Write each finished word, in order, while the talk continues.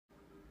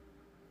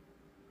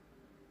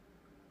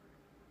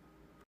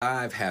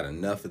I've had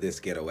enough of this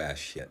ghetto ass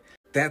shit.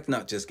 That's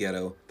not just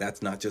ghetto,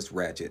 that's not just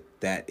ratchet,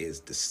 that is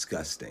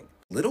disgusting.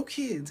 Little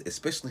kids,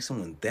 especially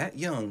someone that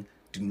young,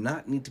 do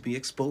not need to be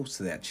exposed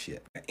to that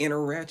shit. That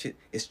inner ratchet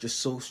is just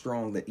so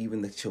strong that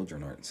even the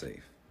children aren't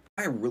safe.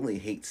 I really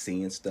hate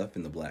seeing stuff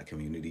in the black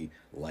community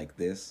like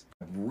this.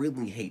 I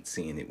really hate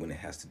seeing it when it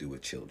has to do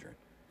with children.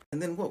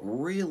 And then what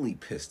really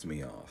pissed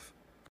me off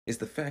is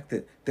the fact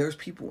that there's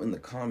people in the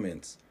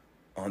comments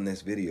on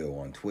this video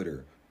on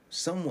Twitter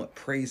somewhat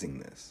praising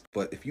this.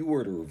 But if you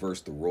were to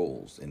reverse the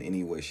roles in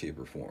any way, shape,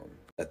 or form,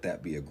 let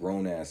that be a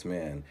grown-ass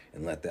man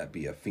and let that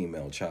be a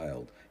female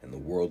child, and the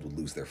world would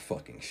lose their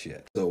fucking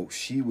shit. So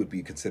she would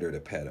be considered a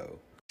pedo.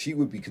 She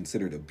would be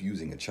considered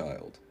abusing a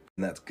child.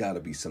 And that's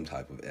gotta be some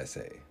type of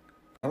SA.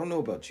 I don't know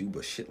about you,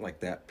 but shit like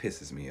that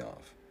pisses me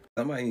off.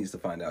 Somebody needs to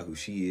find out who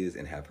she is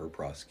and have her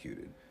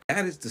prosecuted.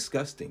 That is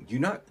disgusting.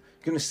 You're not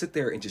gonna sit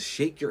there and just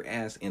shake your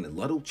ass in a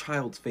little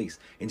child's face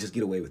and just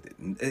get away with it.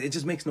 It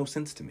just makes no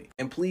sense to me.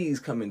 And please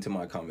come into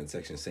my comment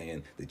section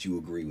saying that you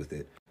agree with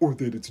it or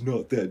that it's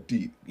not that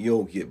deep.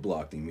 You'll get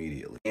blocked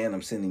immediately. And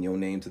I'm sending your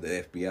name to the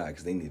FBI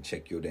because they need to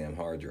check your damn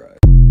hard drive.